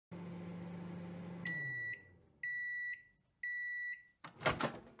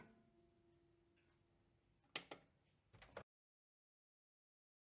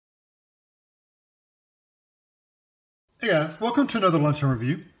Hey guys, welcome to another lunchtime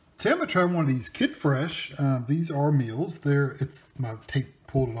review. Today I'm going to try one of these Kidfresh. These are meals. It's my tape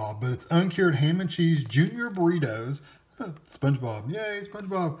pulled it off, but it's uncured ham and cheese junior burritos. SpongeBob, yay,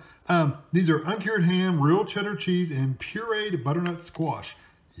 SpongeBob. These are uncured ham, real cheddar cheese, and pureed butternut squash.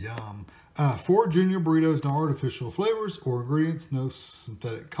 Yum. 4 junior burritos, no artificial flavors or ingredients, no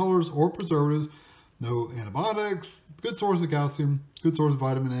synthetic colors or preservatives, no antibiotics, good source of calcium, good source of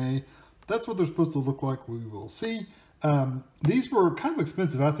vitamin A. That's what they're supposed to look like. We will see. These were kind of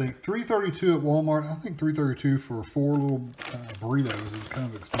expensive, I think. $3.32 at Walmart. I think $3.32 for 4 little burritos is kind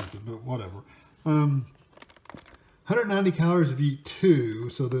of expensive, but whatever. 190 calories if you eat 2,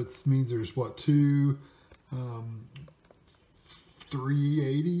 so that means there's what,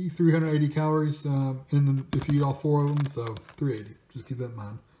 380 calories if you eat all 4 of them, so 380. Just keep that in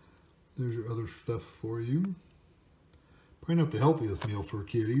mind. There's your other stuff for you. Probably not the healthiest meal for a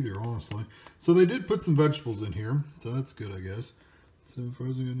kid either, honestly. So they did put some vegetables in here, so that's good, I guess. So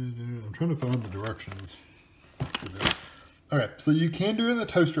frozen, I'm trying to find the directions. Okay, so you can do it in the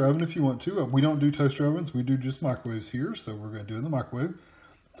toaster oven if you want to. We don't do toaster ovens, we do just microwaves here, so we're going to do it in the microwave.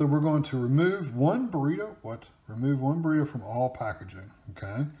 So we're going to remove one burrito, Remove one burrito from all packaging,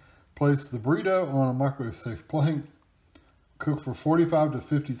 okay? Place the burrito on a microwave safe plate. Cook for 45 to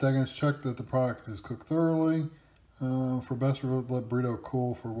 50 seconds. Check that the product is cooked thoroughly. For best, let burrito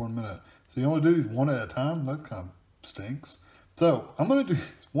cool for 1 minute. So you only do these one at a time? That kind of stinks. So I'm going to do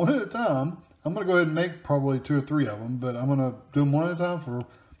these one at a time. I'm going to go ahead and make probably 2 or 3 of them, but I'm going to do them one at a time for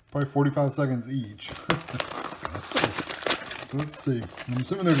probably 45 seconds each. So let's see. I'm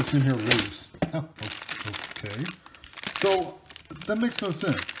assuming they're just in here loose. Oh, okay. So that makes no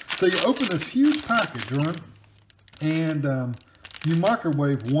sense. So you open this huge package, right? And you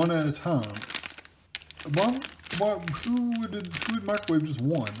microwave one at a time. Who would microwave just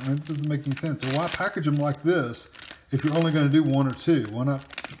one? I mean, it doesn't make any sense. Or why package them like this if you're only going to do 1 or 2? Why not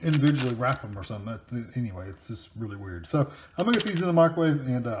individually wrap them or something? Anyway, it's just really weird. So I'm going to get these in the microwave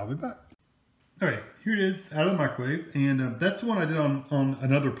and I'll be back. All right, here it is out of the microwave. And that's the one I did on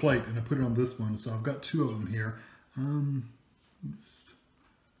another plate and I put it on this one. So I've got 2 of them here.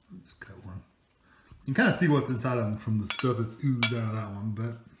 Just cut one. You can kind of see what's inside of them from the stuff that's oozed out of that one,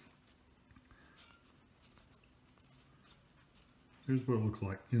 but here's what it looks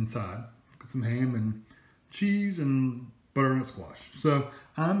like inside. Got some ham and cheese and butternut squash. So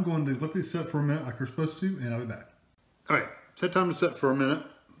I'm going to let these set for a minute like they're supposed to, and I'll be back. All right, set time to set for a minute. So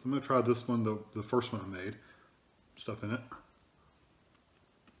I'm going to try this one, the first one I made. Stuff in it.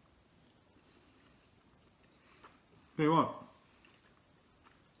 Tell you what,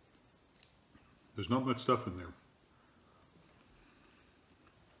 there's not much stuff in there.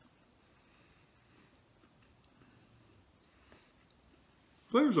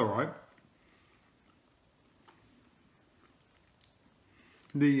 Flavor's all right.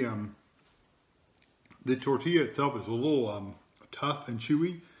 The tortilla itself is a little tough and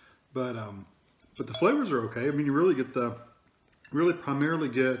chewy, but the flavors are okay. I mean, you really primarily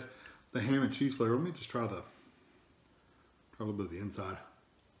get the ham and cheese flavor. Let me just try a little bit of the inside.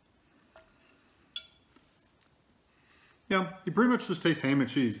 Yeah, you pretty much just taste ham and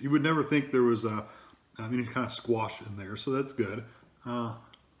cheese. You would never think there was any kind of squash in there, so that's good.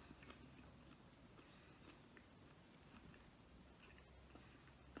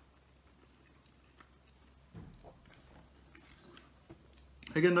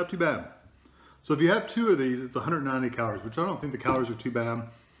 Again, not too bad. So if you have 2 of these, it's 190 calories, which I don't think the calories are too bad.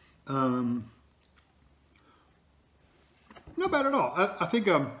 Not bad at all. I think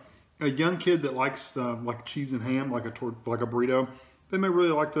a young kid that likes like cheese and ham, like a burrito, they may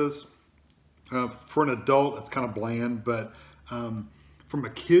really like this. For an adult, it's kind of bland, but from a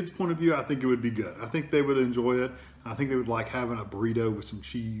kid's point of view, I think it would be good. I think they would enjoy it. I think they would like having a burrito with some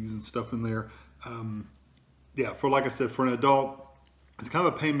cheese and stuff in there. Yeah, like I said, for an adult, it's kind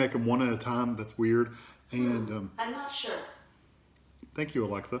of a pain making one at a time. That's weird. And I'm not sure. Thank you,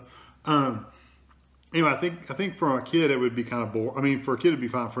 Alexa. Anyway, I think for a kid it would be kind of boring. I mean, for a kid it'd be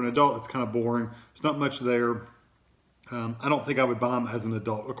fine. For an adult, it's kind of boring. There's not much there. I don't think I would buy them as an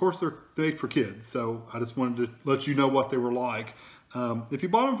adult. Of course, they're made for kids, so I just wanted to let you know what they were like. If you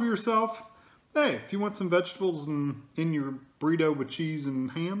bought them for yourself, hey, if you want some vegetables in your burrito with cheese and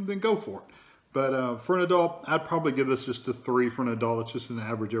ham, then go for it. But for an adult, I'd probably give this just a 3 for an adult. It's just an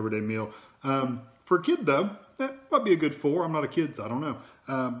average everyday meal. For a kid, though, that might be a good 4. I'm not a kid, so I don't know.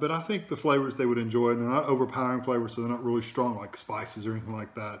 But I think the flavors they would enjoy, and they're not overpowering flavors, so they're not really strong like spices or anything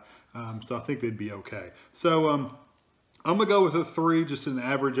like that. So I think they'd be okay. So I'm going to go with a 3, just an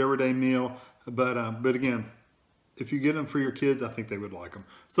average everyday meal. But again, if you get them for your kids, I think they would like them.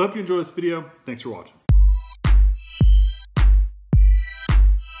 So I hope you enjoyed this video. Thanks for watching.